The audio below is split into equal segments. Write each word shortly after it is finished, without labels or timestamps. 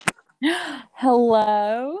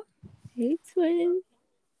Hello. Hey, twin.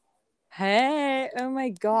 Hey. Oh my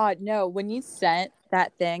God. No, when you sent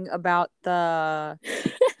that thing about the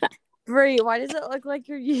Brie, why does it look like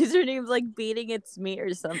your username's like beating its meat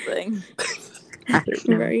or something? I don't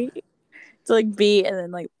know. Right? It's like beat and then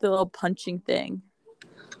like the little punching thing.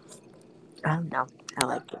 I don't know. I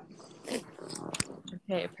like it.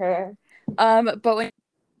 Okay, prayer. But when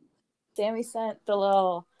Sammy sent the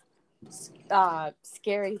little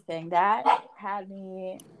scary thing, that had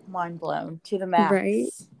me mind blown to the max. Right?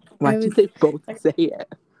 Why did they both say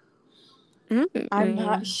it? I'm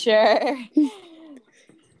not sure.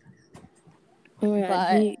 Oh my God.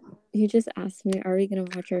 But He just asked me, are we going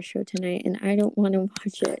to watch our show tonight? And I don't want to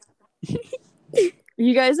watch it.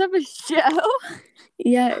 you guys have a show?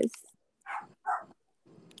 Yes.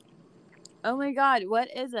 Oh my God, what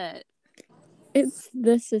is it? It's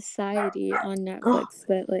The Society on Netflix,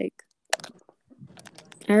 but like,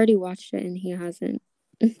 I already watched it and he hasn't.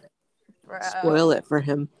 Bro. Spoil it for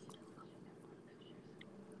him.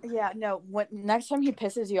 Yeah, no. Next time he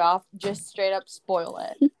pisses you off, just straight up spoil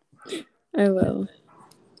it. I will.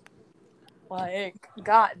 Like,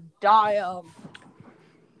 god damn.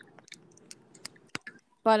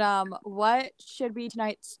 But what should be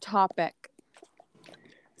tonight's topic?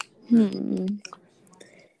 Should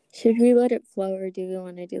we let it flow or do we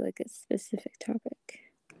want to do like a specific topic?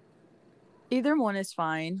 Either one is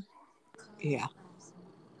fine. Yeah.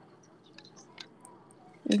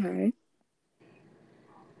 Okay.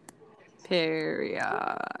 Period.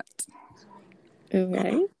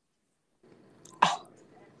 Okay.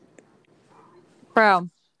 Bro,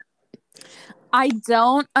 I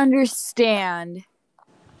don't understand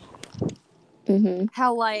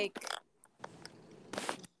how, like,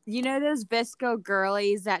 you know those Visco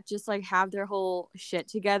girlies that just, like, have their whole shit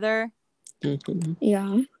together? Mm-hmm.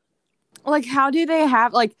 Yeah. Like, how do they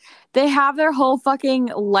have, like, they have their whole fucking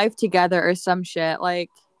life together or some shit, like...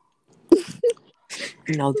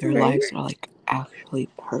 No, their lives are, like, actually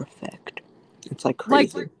perfect. It's, like,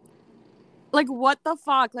 crazy. Like, what the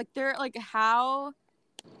fuck? Like, they're, like, how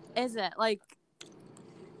is it? Like,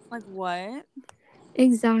 what?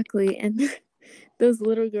 Exactly. And those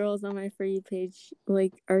little girls on my For You page,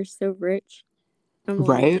 like, are so rich.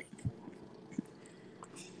 Right?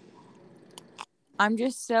 I'm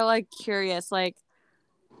just so, like, curious. Like,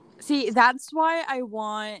 see, that's why I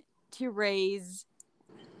want to raise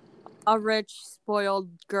a rich, spoiled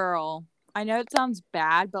girl. I know it sounds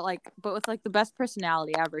bad, but with, like, the best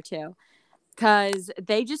personality ever, too. Because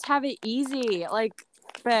they just have it easy. Like,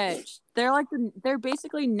 bitch. They're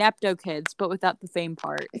basically Nepto kids, but without the fame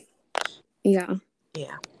part. Yeah.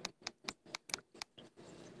 Yeah.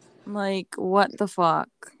 Like, what the fuck?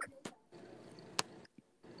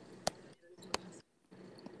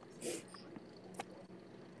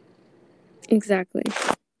 Exactly.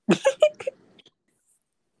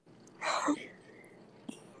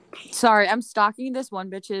 Sorry, I'm stalking this one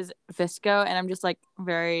bitch's Visco, and I'm just, like,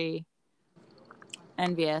 very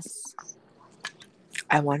envious.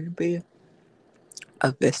 I want to be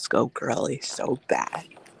a Visco girly so bad.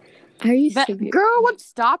 I used to be. Girl, what's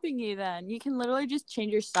stopping you then? You can literally just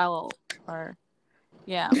change your style or...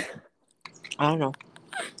 Yeah. I don't know.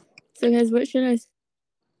 So, guys, what should I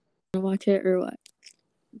watch it or what?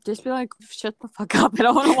 Just be like, shut the fuck up. I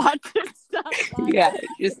don't want to watch this stuff. Yeah,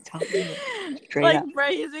 just tell me straight up. Like,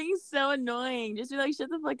 phrasing so annoying. Just be like, shut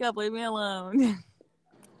the fuck up. Leave me alone.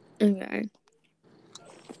 Okay.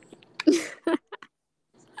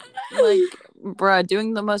 Like, bruh,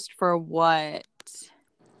 doing the most for what?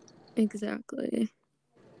 Exactly.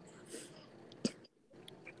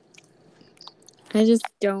 I just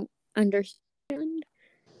don't understand. And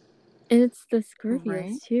it's the Scorpios,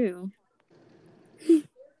 Right? too.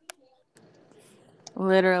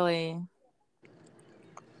 Literally.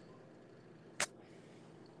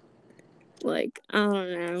 Like, I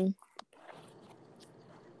don't know.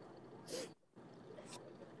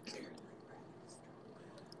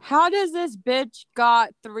 How does this bitch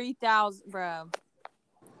got 3,000, bro?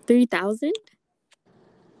 3,000?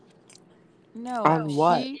 No. On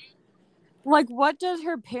what? Like, what does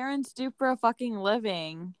her parents do for a fucking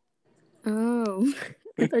living? Oh.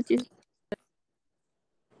 I thought you...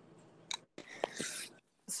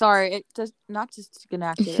 Sorry, it just not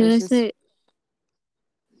disconnected. Should I say...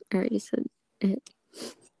 I already said it.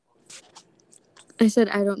 I said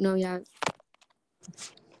I don't know yet.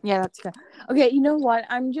 Yeah, that's good. Okay, you know what?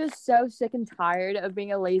 I'm just so sick and tired of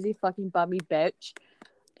being a lazy fucking bummy bitch.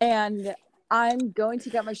 And I'm going to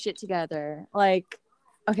get my shit together. Like,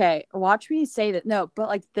 okay, watch me say that. No, but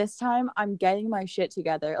like this time I'm getting my shit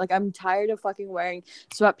together. Like I'm tired of fucking wearing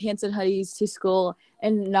sweatpants and hoodies to school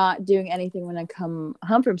and not doing anything when I come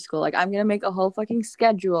home from school. Like I'm gonna make a whole fucking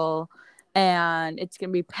schedule and it's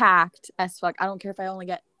gonna be packed as fuck. I don't care if I only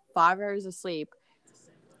get 5 hours of sleep.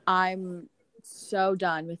 I'm so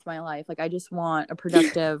done with my life. Like I just want a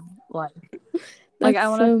productive life. Like I That's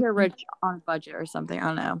want to so appear rich on a budget or something. I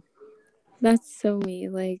don't know. that's so me.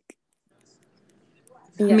 Like,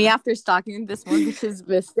 yeah. Me after stalking this one bitch's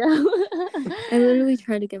Visco. I literally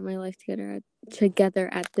tried to get my life together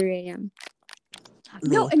at 3 a.m.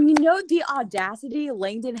 No, Me. and you know the audacity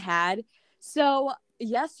Langdon had. So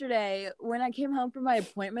yesterday when I came home from my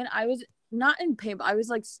appointment, I was not in pain, but I was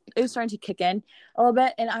like, it was starting to kick in a little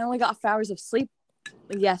bit, and I only got 5 hours of sleep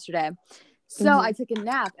yesterday. So I took a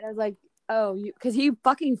nap, and I was like, oh, because he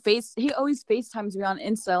always FaceTimes me on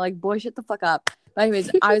Insta, like, boy, shut the fuck up. But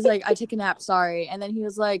anyways, I was like, I took a nap, sorry. And then he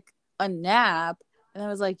was like, a nap? And I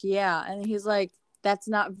was like, yeah. And he's like, that's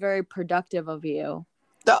not very productive of you.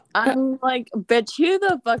 I'm like, bitch, who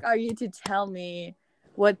the fuck are you to tell me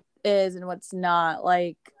what is and what's not?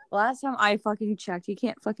 Like, last time I fucking checked, you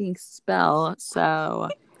can't fucking spell. So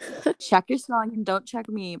check your spelling and don't check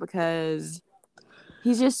me because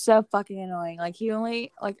he's just so fucking annoying. Like, he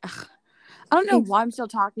only, like, ugh, I don't know why I'm still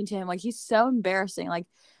talking to him. Like, he's so embarrassing. Like,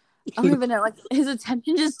 I don't even know. Like, his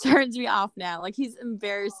attention just turns me off now. Like, he's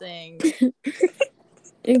embarrassing.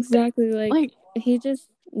 Exactly. Like he just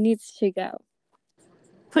needs to go.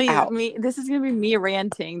 Please, Ow. this is gonna be me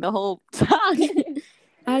ranting the whole time.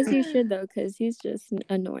 As you should, though, because he's just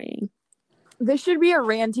annoying. This should be a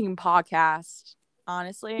ranting podcast,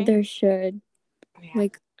 honestly. There should. Yeah.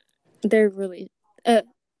 Like, they're really...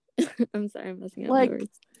 I'm sorry, I'm messing up Like, my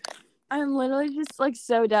words. I'm literally just, like,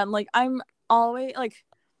 so done. Like, I'm always, like,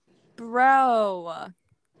 bro.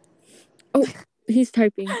 Oh, he's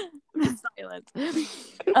typing. Silence.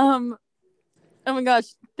 Oh my gosh.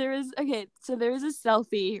 There is a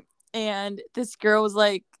selfie, and this girl was,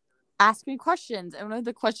 like, asking me questions. And one of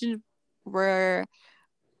the questions were,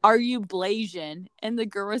 are you Blasian? And the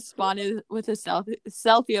girl responded with a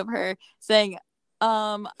selfie of her saying,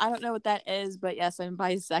 I don't know what that is, but yes, I'm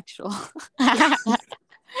bisexual.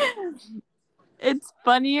 It's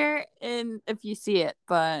funnier if you see it,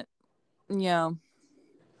 but yeah.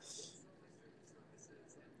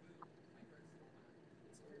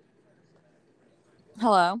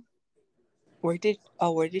 Hello. Where did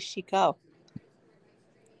she go?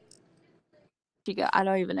 I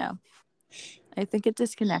don't even know. I think it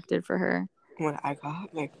disconnected for her. When I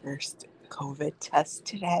got my first COVID test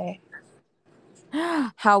today.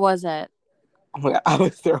 How was it? Oh my God, I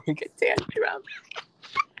was throwing a tantrum.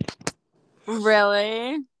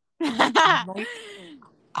 Really? I'm like,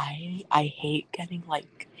 I hate getting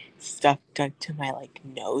like stuff done to my like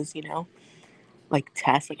nose, you know, like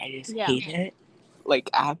tests. Like I just hate it. Like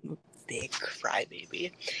I'm a big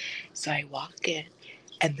crybaby. So I walk in,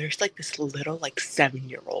 and there's like this little like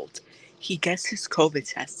 7-year-old. He gets his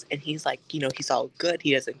COVID test, and he's like, you know, he's all good.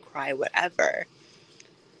 He doesn't cry, whatever.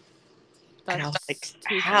 And I was like,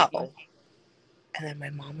 how? Funny. And then my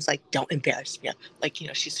mom was like, don't embarrass me. Like, you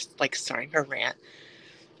know, she's like starting her rant.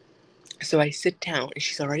 So I sit down, and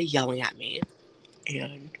she's already yelling at me.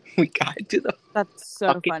 And we got into the That's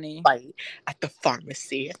so funny. fight at the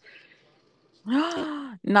pharmacy.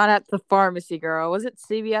 Not at the pharmacy, girl. Was it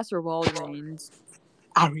CVS or Walgreens?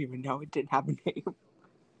 I don't even know. It didn't have a name.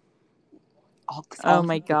 Oh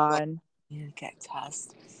my God. I need to get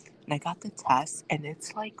tested. And I got the test, and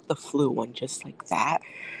it's like the flu one, just like that.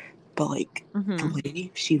 But like the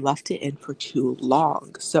lady, she left it in for too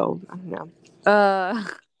long. So I don't know.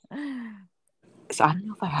 So I don't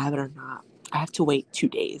know if I have it or not. I have to wait 2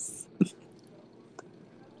 days.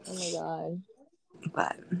 Oh my God.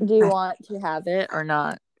 But do you want to have it or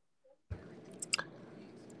not?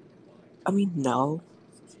 I mean, no.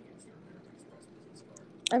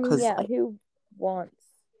 I mean, yeah, like, who wants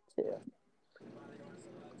to?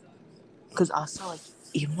 Because also, like,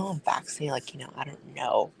 even though I'm vaccinated, like, you know, I don't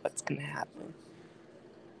know what's going to happen.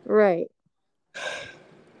 Right.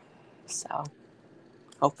 So,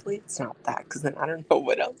 hopefully it's not that, because then I don't know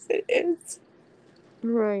what else it is.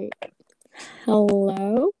 Right.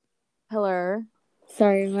 Hello? Hello?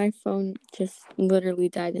 Sorry, my phone just literally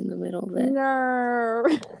died in the middle of it. No.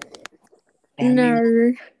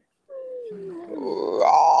 No.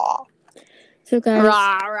 Raw. So, guys.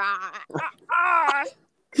 Rah, rah.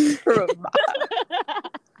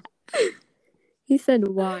 He said,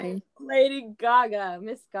 why? Lady Gaga.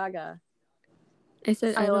 Miss Gaga. I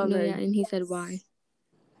said, I don't know her. yet. And he said, why?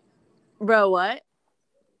 Bro, what?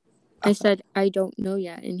 I said, I don't know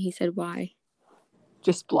yet. And he said, why?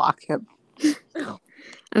 Just block him. I'm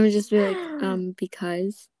gonna just be like,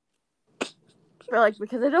 because. Or like,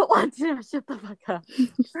 because I don't want to. Shut the fuck up.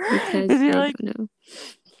 Because Is he I like, don't know.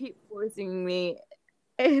 keep forcing me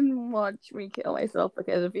and watch me kill myself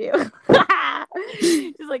because of you.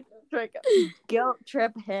 Just like guilt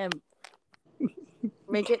trip him.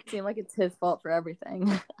 Make it seem like it's his fault for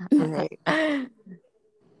everything. Right.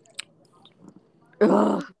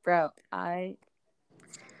 Ugh, bro,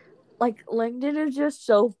 like LinkedIn is just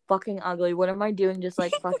so fucking ugly. What am I doing? Just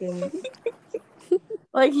like fucking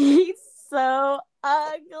like he's so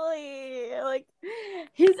ugly. Like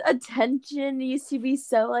his attention used to be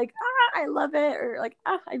so like I love it or like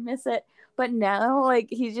I miss it. But now like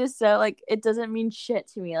he's just so like it doesn't mean shit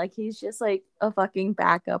to me. Like he's just like a fucking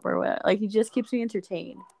backup or what. Like he just keeps me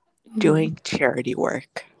entertained. Doing charity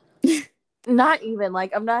work. Not even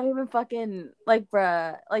like I'm not even fucking like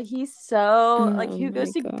bruh. Like he's so like who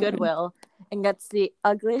goes to God. Goodwill and gets the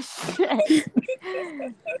ugliest shit.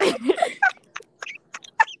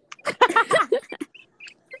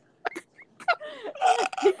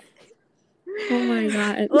 Oh my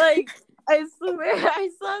God. Like I swear I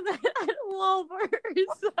saw that at Walmart or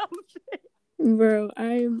something. Bro,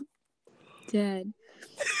 I'm dead.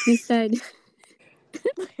 He said,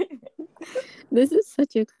 this is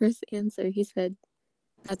such a Chris answer. He said,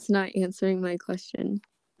 that's not answering my question.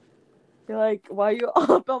 You're like, why you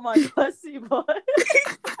all up on my pussy, boy?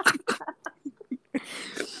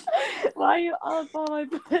 Why you all up on my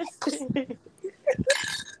pussy?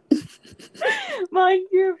 Mind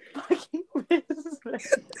your fucking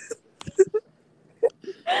business.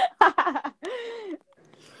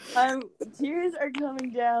 Tears are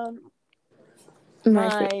coming down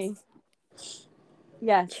My face.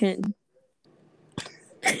 Yes. Chin.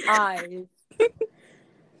 Eyes.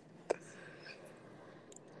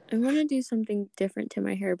 I want to do something different to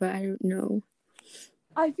my hair, but I don't know.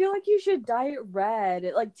 I feel like you should dye it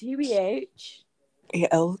red, like TBH. Yeah,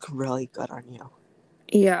 it'll look really good on you.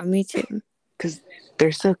 Yeah, me too. Because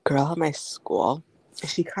there's a girl at my school.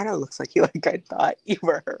 She kind of looks like you. Like I thought you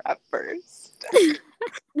were her at first. Is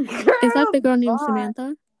that the girl named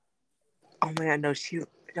Samantha? Oh my God, no,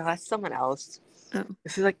 that's someone else. Oh.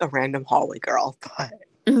 This is like a random hallway girl, but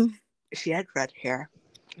she had red hair.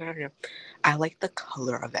 I don't know. I like the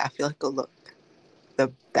color of it. I feel like it'll look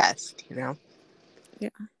the best, you know? Yeah.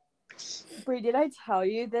 Brie, did I tell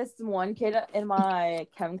you this one kid in my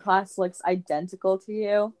chem class looks identical to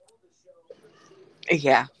you?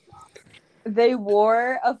 Yeah. They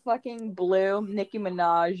wore a fucking blue Nicki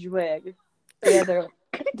Minaj wig the other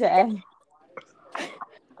day.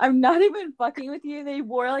 I'm not even fucking with you. They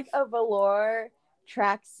wore like a velour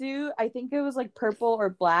tracksuit. I think it was like purple or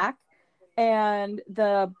black. And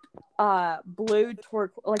the blue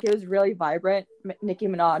like it was really vibrant Nicki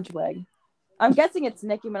Minaj wig. I'm guessing it's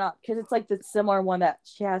Nicki Minaj because it's like the similar one that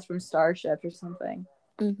she has from Starship or something.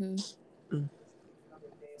 Mm-hmm.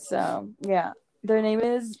 So yeah, their name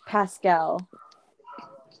is Pascal.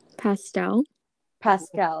 Pastel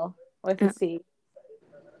with a C.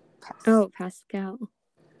 Oh, Pascal.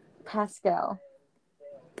 Pascal.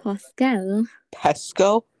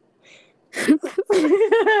 Pesco?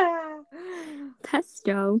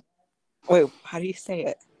 Pesto. Wait, how do you say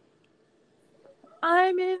it?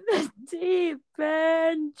 I'm in the deep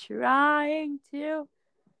end trying to.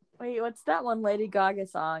 Wait, what's that one Lady Gaga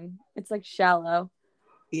song? It's like Shallow.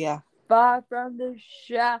 Yeah. Far from the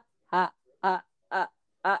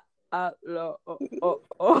low.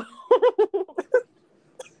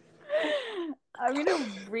 I'm gonna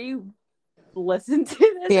re-listen to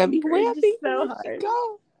this. Sammy Whammy. Whammy. So hard.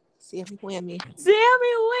 Go. Sammy Whammy.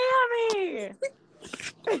 Sammy Whammy.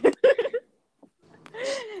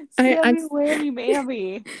 Sammy Whammy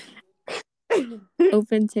Mammy.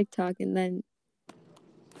 Open TikTok and then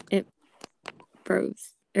it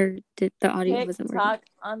froze. Or did the audio wasn't working? TikTok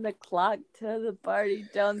on the clock till the party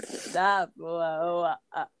don't stop. Whoa.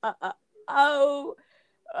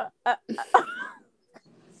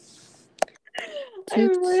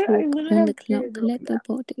 TikTok on the clock, let the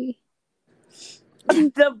body.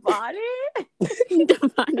 The body?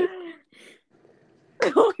 The body.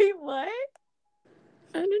 Wait, what?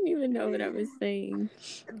 I don't even know what I was saying.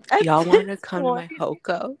 Y'all want to come to my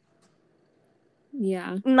Hoko?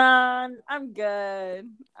 Yeah. Nah, I'm good.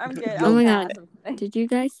 Oh my God. Did you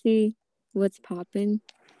guys see what's poppin'?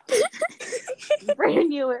 Brand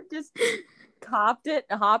new. Just hopped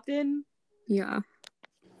in. Yeah.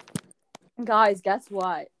 Guys, guess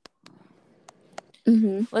what?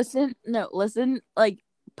 Mm-hmm. Listen. Like,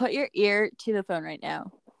 put your ear to the phone right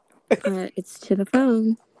now. It's to the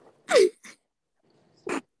phone.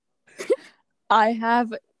 I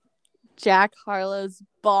have Jack Harlow's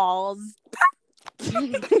balls.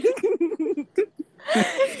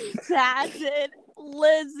 Tatted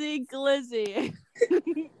Lizzie Glizzy.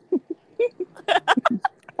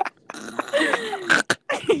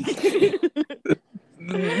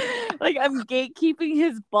 Like, I'm gatekeeping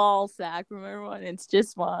his ball sack from everyone. It's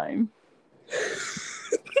just mine.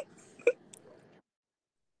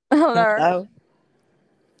 Hello.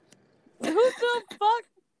 Who the fuck?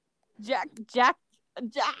 Jack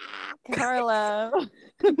Harlow.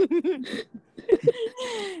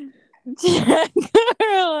 Jack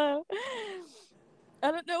Harlow.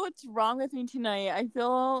 I don't know what's wrong with me tonight. I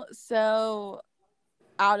feel so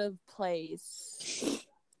out of place.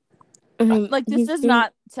 Like, this does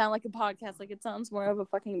not sound like a podcast. Like, it sounds more of a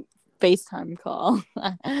fucking FaceTime call.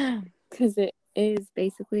 Because it is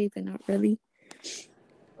basically, but not really.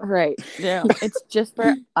 Right. Yeah. It's just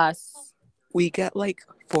for us. We get like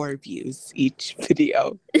 4 views each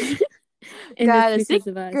video. And Got it's a because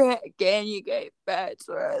of us. secret. Can you get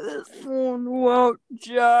password? This one won't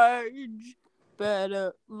charge.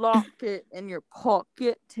 Better lock it in your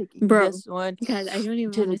pocket. Taking this one. Guys, I don't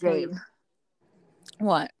even to want the to tell grave. you.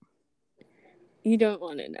 What? You don't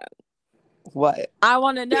want to know. What? I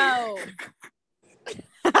want to know.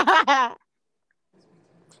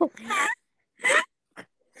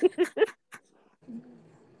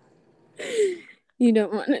 You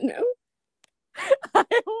don't want to know. I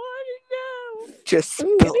want to know. Just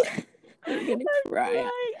spill it. I'm gonna cry.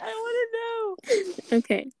 I want to know.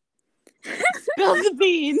 Okay. Spill the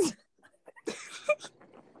beans.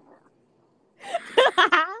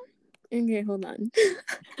 Okay, hold on.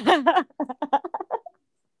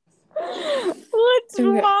 What's Okay.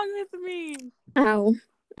 wrong with me? Ow.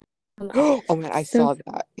 Oh man, I saw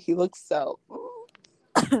that. He looks so.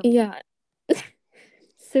 Yeah.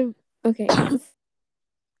 So, okay.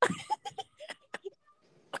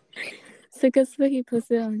 So guess what he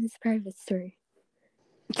posted on his private story?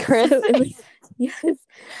 Chris? So it was, yes. So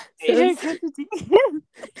it's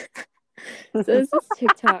this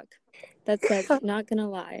TikTok that says, not gonna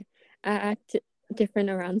lie, I act different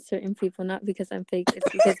around certain people, not because I'm fake, it's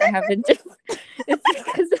because I have it's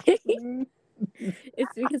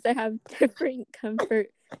because I have different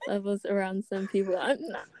comfort levels around some people. I'm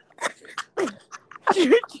not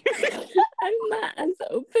as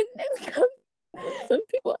open and comfortable with some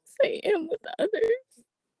people as I am with others.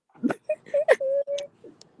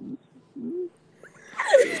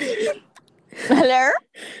 Hello?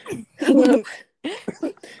 Hello.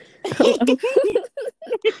 Hello.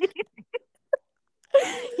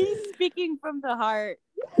 He's speaking from the heart.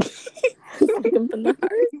 Speaking from the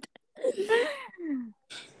heart.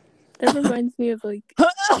 That reminds me of like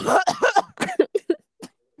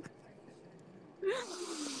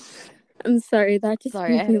I'm sorry, that just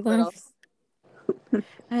made me laugh.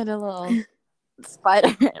 I had a little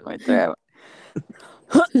spider in my throat.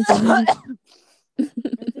 I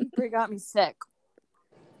think Brie got me sick.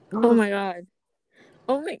 Oh my god.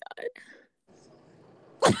 Oh my god.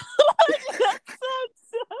 That sounds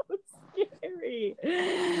so scary.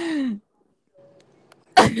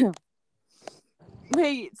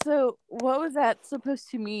 Wait, so what was that supposed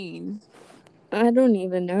to mean? I don't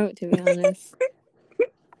even know, to be honest.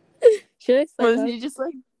 Should I slip Was up? he just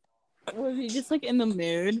like in the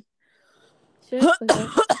mood? Should I slip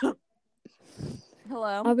up?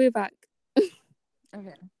 Hello? I'll be back.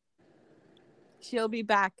 Okay. She'll be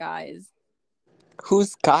back, guys.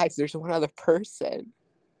 Who's guys? There's one other person.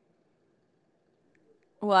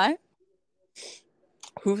 What?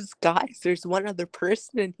 Who's guys? There's one other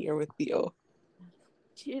person in here with you.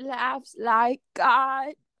 She laughs like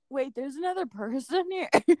God. Wait, there's another person here?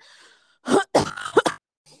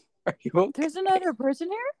 Are you okay? There's another person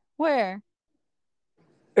here? Where?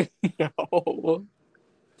 No.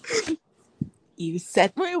 You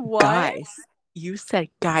said Wait, what? guys. You said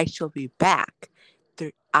guys, she'll be back.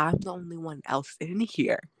 I'm the only one else in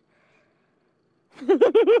here.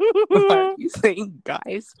 What are you saying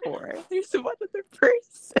guys for? There's one other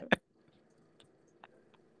person.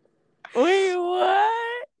 Wait,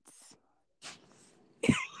 what?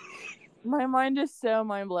 My mind is so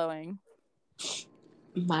mind-blowing.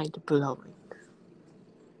 Mind blowing.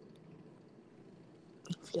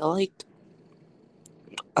 I feel like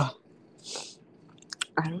I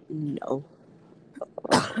don't know.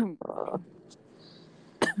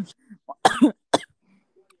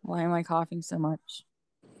 Why am I coughing so much?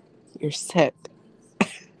 You're sick.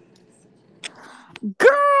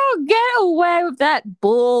 Girl, get away with that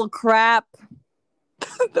bull crap.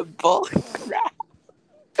 The bull crap.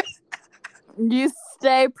 You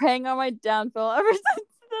stay preying on my downfall ever since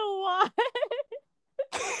the what?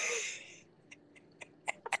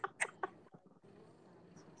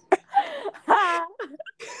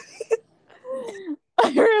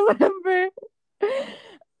 remember.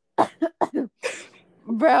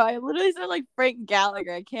 Bro, I literally sound like Frank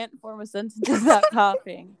Gallagher. I can't form a sentence without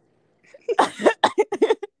coughing.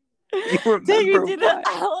 You Take me remember to the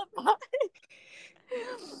alibi.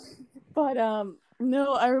 But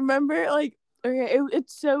no, I remember like okay,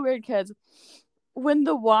 it's so weird because when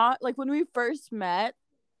when we first met,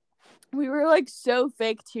 we were like so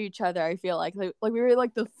fake to each other. I feel like we were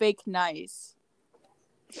like the fake nice.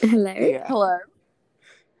 Hello. Yeah. Hello.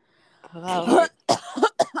 Hello.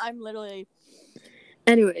 I'm literally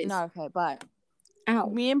Anyways. not okay, but Ow.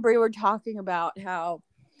 me and Brie were talking about how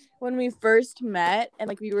when we first met,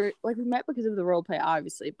 and we met because of the role play,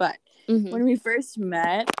 obviously, but when we first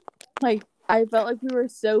met, like I felt like we were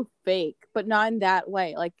so fake, but not in that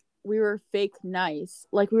way. Like we were fake nice,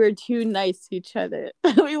 like we were too nice to each other.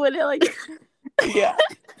 We wouldn't like, Yeah.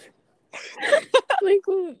 Like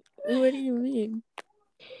what do you mean?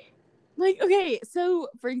 like okay, so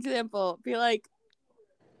for example, be like,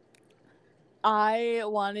 I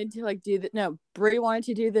wanted to like do that. No, Brie wanted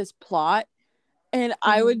to do this plot. And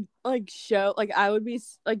I would like show, like I would be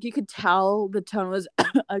like, you could tell the tone was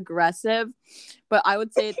aggressive, but I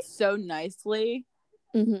would say it so nicely,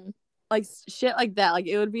 like shit like that. Like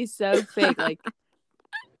it would be so fake, like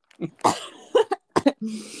I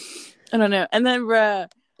don't know. And then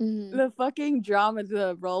the fucking drama,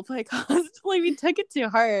 the role play cost, like we took it to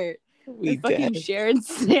heart. We fucking did. Sharon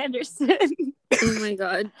Sanderson. Oh my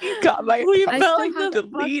god. Got my We I felt still like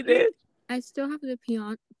have deleted. I still have the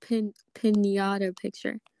pinata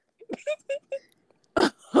picture.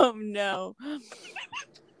 Oh no.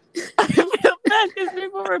 I feel bad because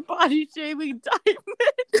people were body shaming Diamond.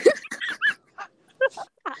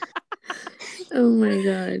 Oh my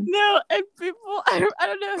god. No, and people, I don't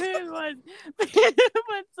know who it was, but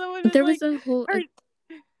someone was There like, was a whole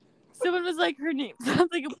someone was like, her name sounds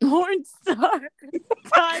like a porn star.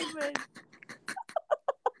 Diamond.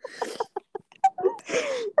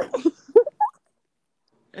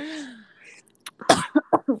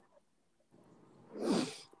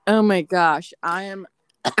 Oh my gosh, I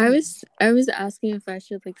was asking if I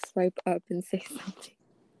should like swipe up and say something.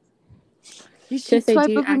 You should say, swipe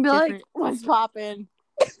 "Do you up and act be like, different?" what's poppin'?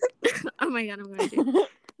 Oh my god, I'm gonna do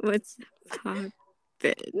what's poppin'?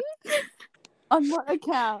 On what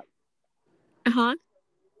account? Huh?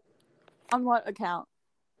 On what account?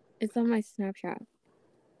 It's on my Snapchat.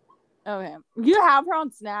 Okay. You have her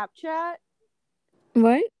on Snapchat?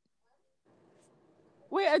 What?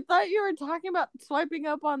 Wait, I thought you were talking about swiping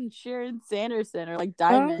up on Sharon Sanderson or like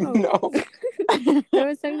Diamond. Oh. No. I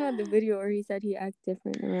was talking about the video where he said he acts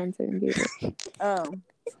different around certain people. Oh.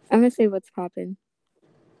 I'm gonna say what's poppin'.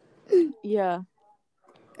 Yeah.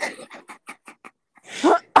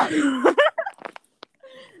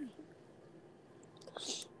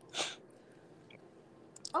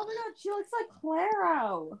 Oh my god, she looks like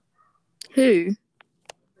Claro. Who?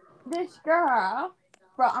 This girl.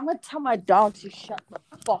 Bro, I'm gonna tell my dog to shut the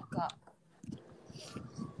fuck up.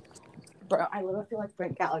 Bro, I literally feel like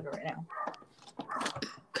Frank Gallagher right now.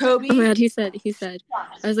 Kobe. Oh my god, he said.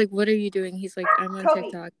 I was like, what are you doing? He's like, I'm on Kobe.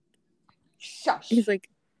 TikTok. Shush. He's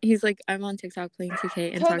like, I'm on TikTok playing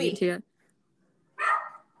 2K and Kobe. talking to you.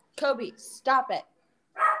 Kobe, stop it.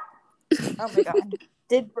 Oh my god.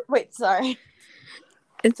 Wait, sorry.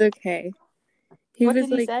 It's okay. What did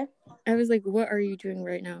he say? I was like, what are you doing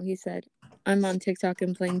right now? He said, I'm on TikTok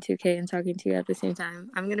and playing 2K and talking to you at the same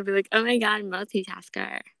time. I'm gonna be like, oh my god,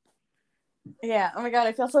 multitasker. Yeah, oh my god,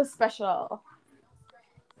 I feel so special.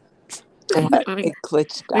 It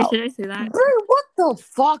glitched Wait, out. should I say that? Bro, what the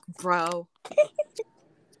fuck, bro?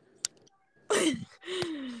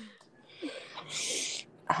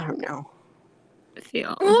 I don't know.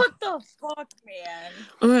 Feel. What the fuck, man?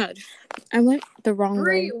 Oh my god, I went the wrong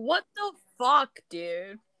way. What the fuck,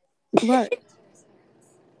 dude? What?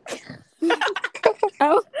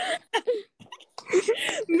 Oh.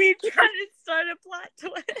 Me trying to start a plot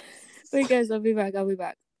twist. Wait, guys, I'll be back.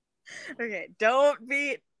 Okay, don't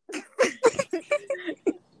be.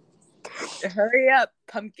 Hurry up,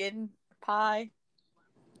 pumpkin pie.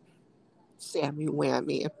 Sammy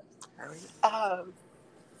Whammy. Hurry up.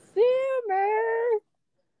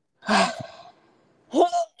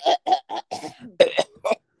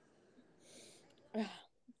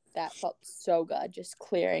 That felt so good, just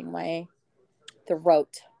clearing my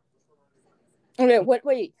throat. Okay,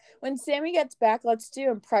 wait. When Sammy gets back, let's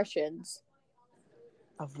do impressions.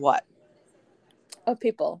 Of what? Of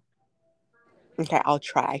people. Okay, I'll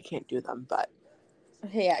try. I can't do them, but.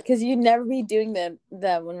 Yeah, because you'd never be doing them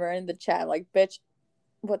when we're in the chat. Like, bitch,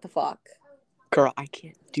 what the fuck? Girl, I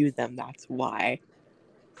can't do them. That's why.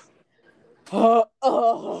 That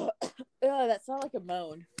sounded like a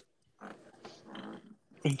moan.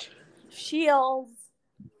 Shields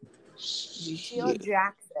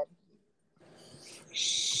Jackson.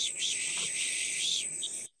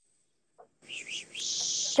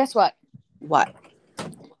 Guess what? What?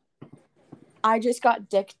 I just got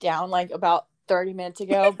dicked down like about 30 minutes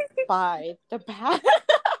ago by the bat.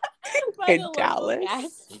 In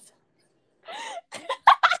Dallas?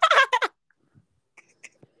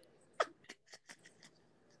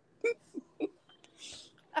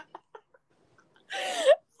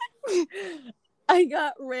 I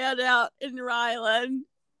got ran out in Ryland,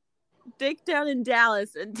 dicked down in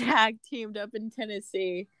Dallas, and tag teamed up in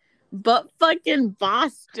Tennessee. But fucking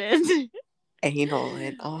Boston. Anal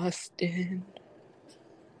in Austin.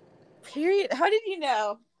 Period. How did you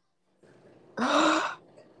know?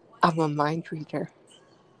 I'm a mind reader.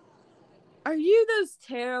 Are you those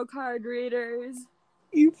tarot card readers?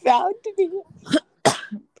 You found me.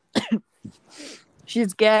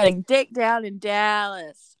 She's getting dicked down in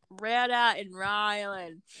Dallas, ran out in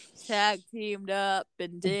Ryland, tag teamed up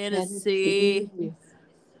in Tennessee.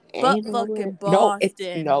 But fucking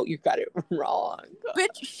Boston. No, you got it wrong.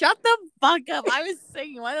 Bitch, shut the fuck up. I was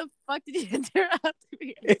singing. Why the fuck did you interrupt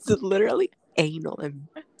me? It's literally anal in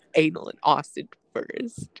Austin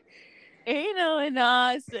first. Anal in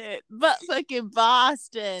Austin. But fucking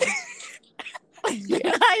Boston.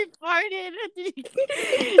 Yeah. I farted.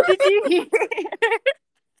 Did you hear it?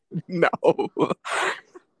 No.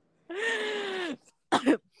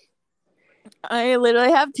 I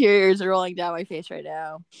literally have tears rolling down my face right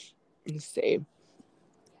now. Same.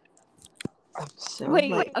 I'm so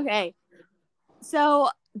Wait, okay. So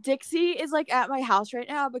Dixie is like at my house right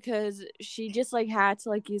now because she just like had to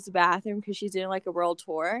like use the bathroom because she's doing like a world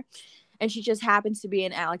tour, and she just happens to be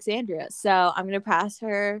in Alexandria. So I'm gonna pass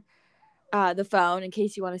her the phone in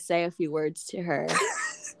case you want to say a few words to her.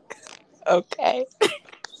 Okay.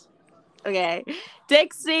 Okay,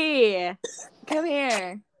 Dixie, come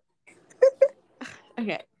here.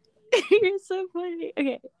 Okay. You're so funny.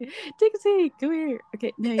 Okay. Dixie, come here.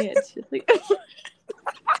 Okay, no, yeah, it's just like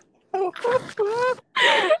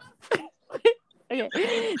okay.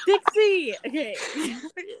 Dixie, okay.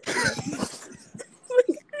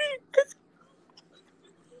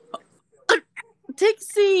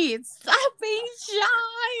 Dixie, stop being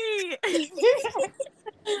shy.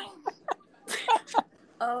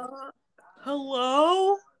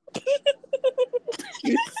 Hello?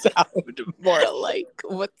 You sound more like,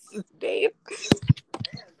 what's his name?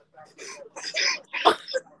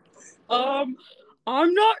 I'm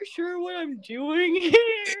not sure what I'm doing here,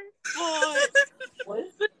 but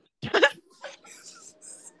Elizabeth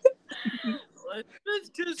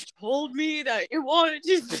just told me that you wanted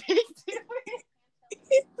to speak to me.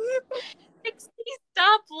 Dixie,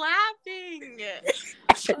 stop laughing.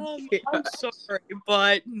 I'm sorry,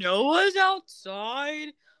 but Noah's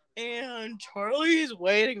outside and Charlie's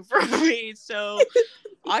waiting for me, so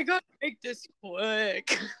I gotta make this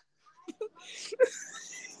quick.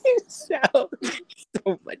 You sound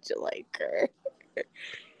so much like her.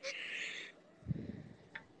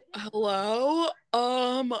 Hello?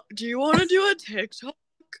 Do you want to do a TikTok?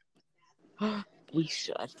 We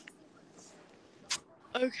should.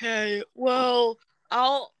 Okay, well,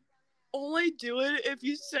 I'll only do it if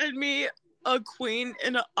you send me a queen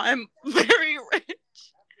and I'm very rich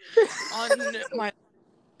on my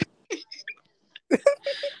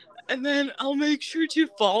and then I'll make sure to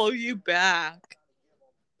follow you back.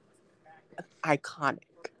 Iconic.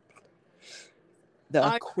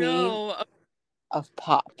 The queen of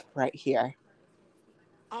pop right here.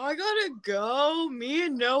 I gotta go. Me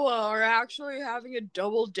and Noah are actually having a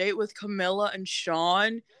double date with Camilla and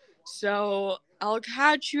Sean, so I'll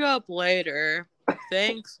catch you up later.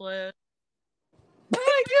 Thanks, Liz. Oh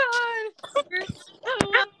my god! You're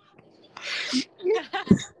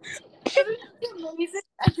so amazing.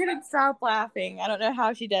 I couldn't stop laughing. I don't know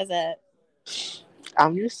how she does it.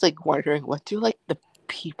 I'm just like wondering, what do like the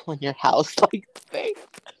people in your house like think?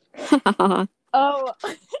 Oh,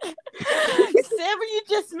 Sam, you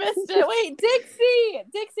just missed it. Wait,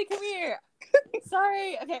 Dixie, come here.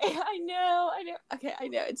 Sorry. Okay, I know. Okay, I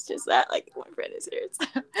know. It's just that like one friend is here. So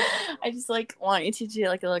I just like want you to do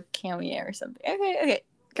like a little cameo or something. Okay.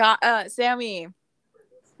 Got Sammy.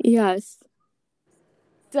 Yes.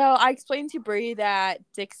 So I explained to Bree that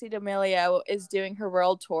Dixie D'Amelio is doing her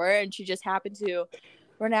world tour, and she just happened to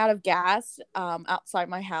run out of gas outside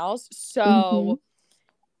my house. So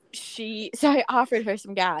I offered her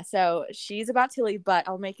some gas. So she's about to leave, but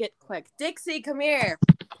I'll make it quick. Dixie, come here.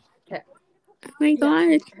 Okay. Oh my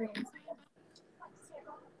god.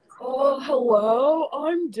 Oh, hello.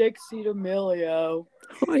 I'm Dixie D'Amelio.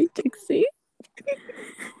 Hi, Dixie.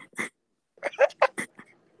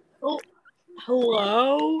 Oh,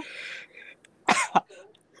 hello.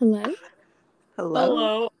 Hello?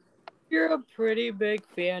 Hello. You're a pretty big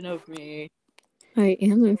fan of me. I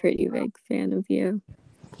am a pretty big fan of you.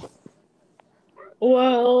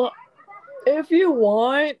 Well, if you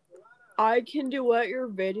want, I can duet your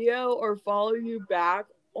video or follow you back,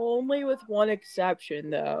 only with one exception,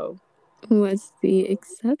 though. What's the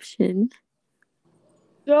exception?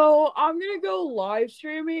 So, I'm gonna go live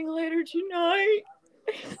streaming later tonight.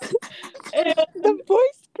 And The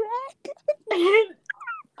voice crack.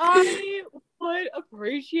 I would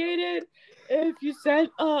appreciate it if you sent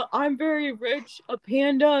I'm very rich, a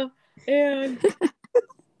panda, and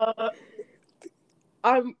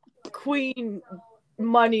I'm queen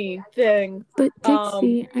money thing. But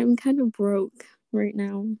Dixie, I'm kind of broke right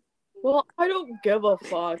now. Well, I don't give a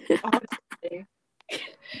fuck, honestly.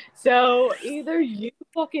 So either you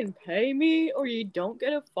fucking pay me or you don't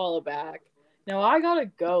get a follow back. Now I gotta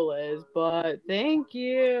go, Liz, but thank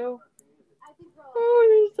you.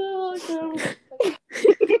 Oh, you're so welcome.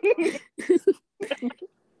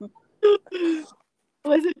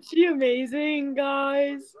 Wasn't she amazing,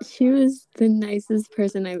 guys? She was the nicest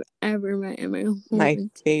person I've ever met in my whole My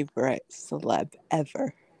favorite celeb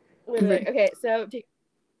ever. Wait. Okay, so take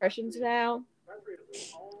impressions now.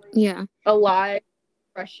 Yeah. A live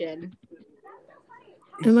impression.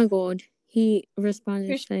 Oh my god. He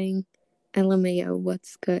responded saying, LMAO,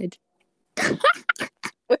 what's good?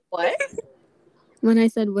 Wait, what? When I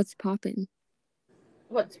said, what's poppin'?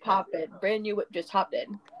 What's poppin'? Brand new whip just hopped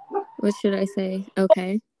in. What should I say?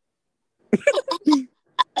 Okay. That's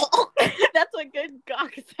what good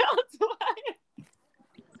cock sounds like.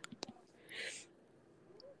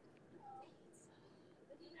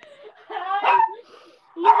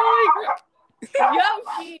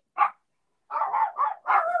 Yoshi!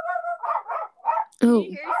 Oh. Can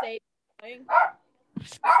you hear say something?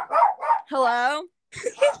 Hello?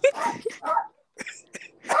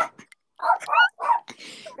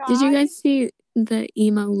 Did you guys see the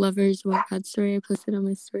emo lovers Wattpad story I posted on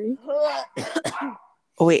my story?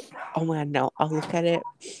 Oh, wait. Oh my god, no. I'll look at it.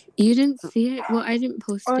 You didn't see it? Well, I didn't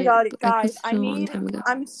post Oh my it. god, But guys, I posted it a long time ago.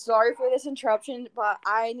 I'm sorry for this interruption, but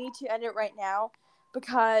I need to end it right now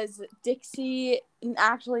because Dixie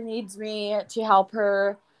actually needs me to help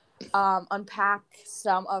her unpack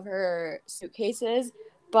some of her suitcases,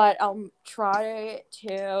 but I'll try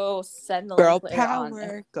to send the Girl link later power.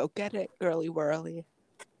 on. Go get it, girly whirly.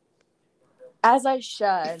 As I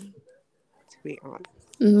should. To be honest.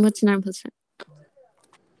 What's 9%?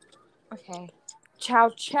 Okay. Ciao,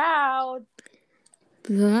 ciao.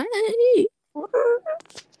 Bye.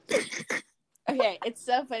 Okay, it's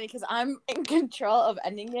so funny because I'm in control of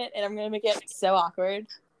ending it, and I'm gonna make it so awkward.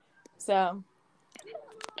 So,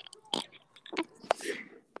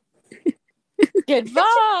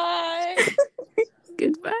 goodbye. Goodbye.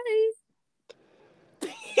 Goodbye.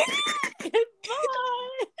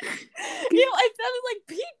 I sounded like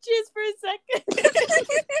Peaches for a second.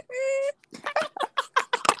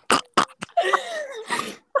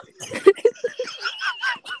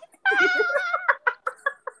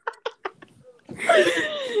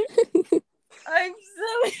 I'm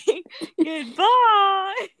silly.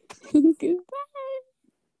 Goodbye. Goodbye.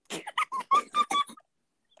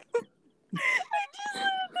 I just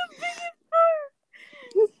learned the biggest part.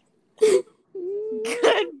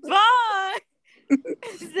 Goodbye.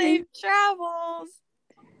 Safe travels.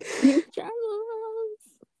 Safe travels.